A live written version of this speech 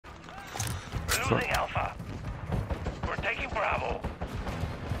fuck. Alpha. We're taking Bravo.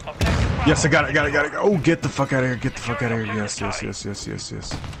 Yes, I got it. Oh, get the fuck out of here. Get the fuck out of here. Yes.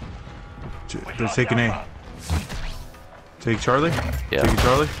 They're taking A. Take Charlie? Yeah. Taking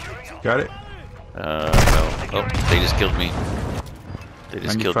Charlie? Got it? No. Oh, they just killed me. They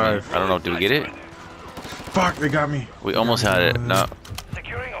just killed me. I 95. don't know. Did we get it? Fuck, they got me. We almost had it. No.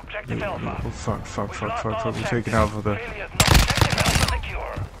 Securing objective Alpha. Oh, fuck. We're taking Alpha there.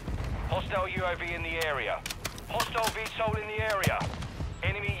 Hostile UAV in the area. Hostile VSOL in the area.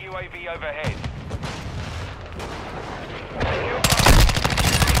 Enemy UAV overhead.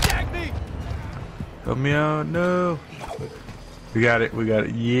 Help me out. No. We got it.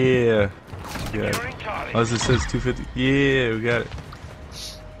 Yeah. Unless it says 250. Yeah, we got it.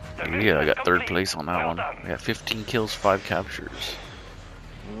 Yeah, I got third place on that one. I got 15 kills, 5 captures.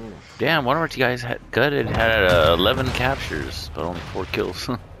 Damn, one of our guys had gutted had 11 captures, but only 4 kills.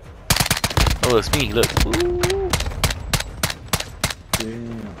 Oh, it's me. Look. Ooh.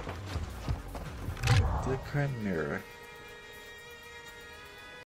 Damn. The Chimera.